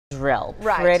drill,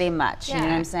 Right. pretty much. Yeah. You know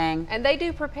what I'm saying? And they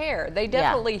do prepare. They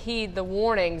definitely heed the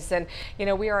warnings. And, you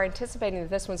know, we are anticipating that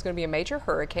this one's going to be a major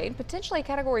hurricane, potentially a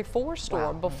Category 4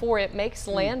 storm before it makes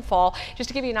landfall. Just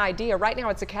to give you an idea, right now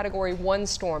it's a Category 1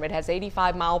 storm. It has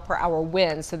 85-mile-per-hour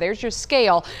winds. So there's your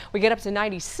scale. We get up to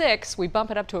 96. We bump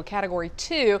it up to a Category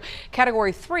 2.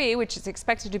 Category 3, which is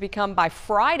expected to become by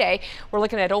Friday, we're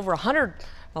looking at over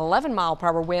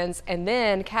 111-mile-per-hour winds, and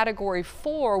then Category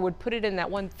 4 would put it in that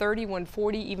 130,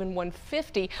 140, even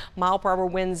 150-mile-per-hour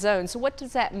wind zone. So what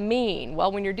does that mean?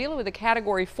 Well, when you're dealing with a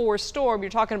Category 4 storm, you're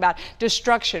talking about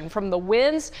destruction from the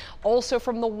winds, also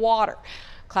from the water.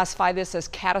 Classify this as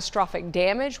catastrophic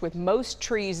damage with most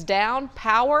trees down,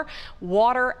 power,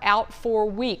 water out for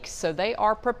weeks. So they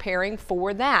are preparing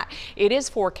for that. It is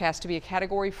forecast to be a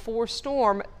Category 4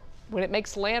 storm when it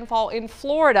makes landfall in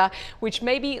Florida, which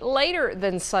may be later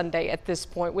than Sunday at this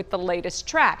point with the latest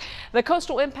track. The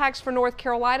coastal impacts for North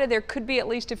Carolina, there could be at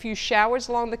least a few showers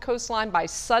along the coastline by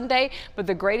Sunday, but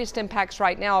the greatest impacts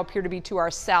right now appear to be to our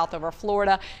south over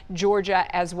Florida, Georgia,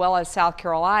 as well as South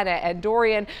Carolina. And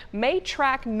Dorian may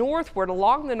track northward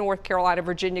along the North Carolina,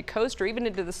 Virginia coast, or even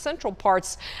into the central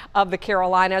parts of the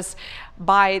Carolinas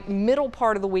by middle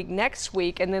part of the week next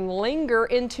week, and then linger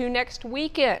into next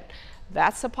weekend.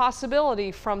 That's a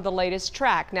possibility from the latest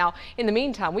track. Now, in the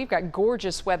meantime, we've got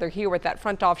gorgeous weather here with that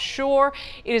front offshore.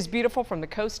 It is beautiful from the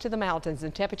coast to the mountains,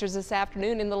 and temperatures this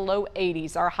afternoon in the low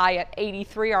 80s. Our high at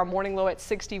 83, our morning low at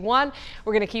 61.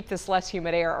 We're going to keep this less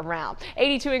humid air around.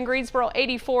 82 in Greensboro,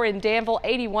 84 in Danville,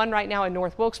 81 right now in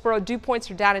North Wilkesboro. Dew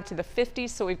points are down into the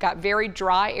 50s, so we've got very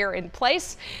dry air in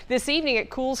place. This evening, it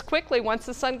cools quickly once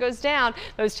the sun goes down.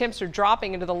 Those temps are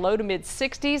dropping into the low to mid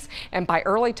 60s, and by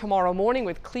early tomorrow morning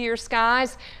with clear skies,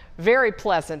 very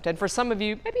pleasant, and for some of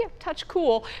you maybe a touch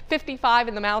cool, 55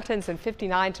 in the mountains and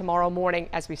 59 tomorrow morning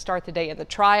as we start the day in the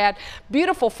Triad.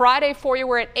 Beautiful Friday for you.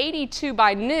 We're at 82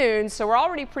 by noon, so we're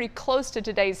already pretty close to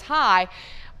today's high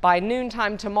by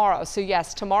noontime tomorrow. So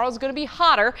yes, tomorrow's going to be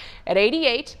hotter at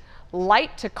 88.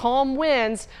 Light to calm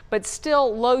winds, but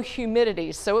still low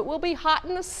humidity. So it will be hot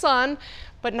in the sun,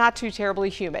 but not too terribly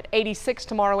humid. 86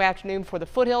 tomorrow afternoon for the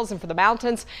foothills and for the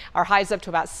mountains. Our highs up to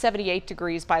about 78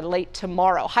 degrees by late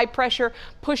tomorrow. High pressure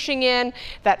pushing in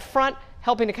that front,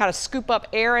 helping to kind of scoop up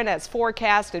air in as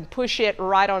forecast and push it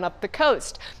right on up the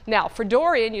coast. Now for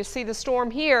Dorian, you see the storm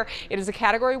here. It is a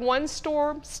Category 1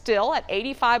 storm still at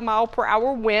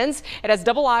 85-mile-per-hour winds. It has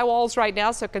double eye walls right now,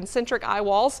 so concentric eye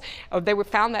walls. They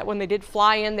found that when they did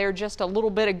fly in there just a little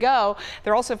bit ago.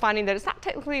 They're also finding that it's not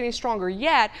technically any stronger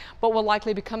yet, but will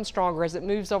likely become stronger as it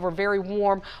moves over very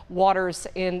warm waters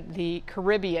in the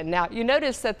Caribbean. Now you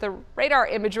notice that the radar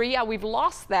imagery, yeah, we've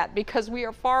lost that because we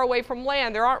are far away from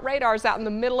land. There aren't radars out in the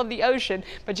middle of the ocean,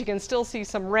 but you can still see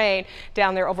some rain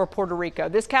down there over Puerto Rico.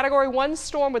 This Category 1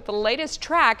 storm with the latest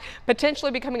track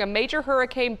potentially becoming a major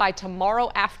hurricane by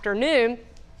tomorrow afternoon,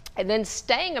 and then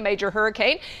staying a major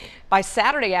hurricane by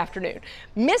Saturday afternoon.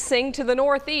 Missing to the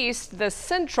northeast, the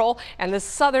central and the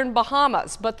southern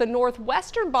Bahamas, but the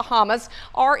northwestern Bahamas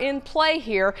are in play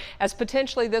here as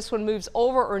potentially this one moves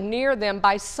over or near them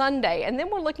by Sunday. And then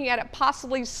we're looking at it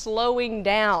possibly slowing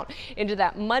down into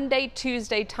that Monday,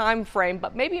 Tuesday time frame,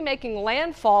 but maybe making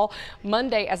landfall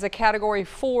Monday as a Category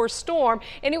 4 storm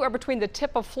anywhere between the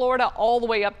tip of Florida all the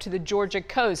way up to the Georgia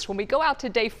coast. When we go out to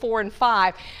day 4 and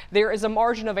 5, there is a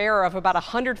margin of error of about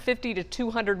 150 to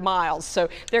 200 miles. So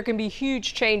there can be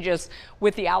huge changes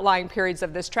with the outlying periods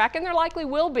of this track, and there likely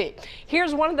will be.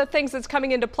 Here's one of the things that's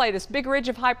coming into play, this big ridge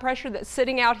of high pressure that's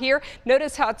sitting out here.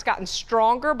 Notice how it's gotten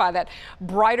stronger by that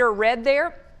brighter red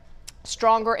there,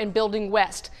 stronger and building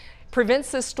west.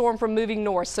 Prevents this storm from moving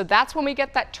north. So that's when we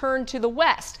get that turn to the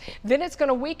west. Then it's going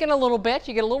to weaken a little bit.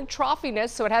 You get a little troughiness,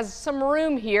 so it has some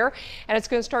room here, and it's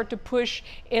going to start to push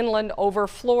inland over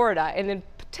Florida and then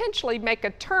potentially make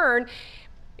a turn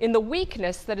in the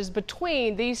weakness that is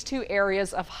between these two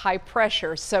areas of high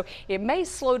pressure. So it may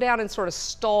slow down and sort of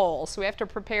stall, so we have to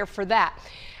prepare for that.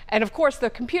 And of course,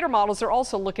 the computer models are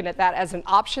also looking at that as an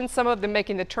option, some of them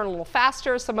making the turn a little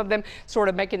faster, some of them sort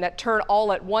of making that turn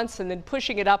all at once and then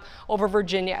pushing it up over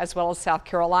Virginia as well as South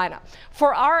Carolina.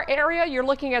 For our area, you're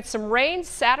looking at some rain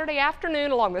Saturday afternoon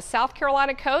along the South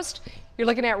Carolina coast. You're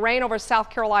looking at rain over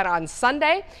South Carolina on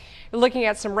Sunday. You're looking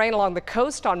at some rain along the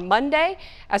coast on Monday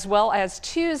as well as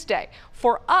Tuesday.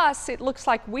 For us, it looks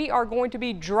like we are going to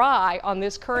be dry on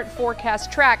this current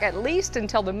forecast track at least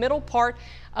until the middle part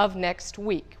of next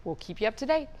week. We'll keep you up to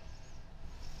date.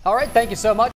 All right, thank you so much.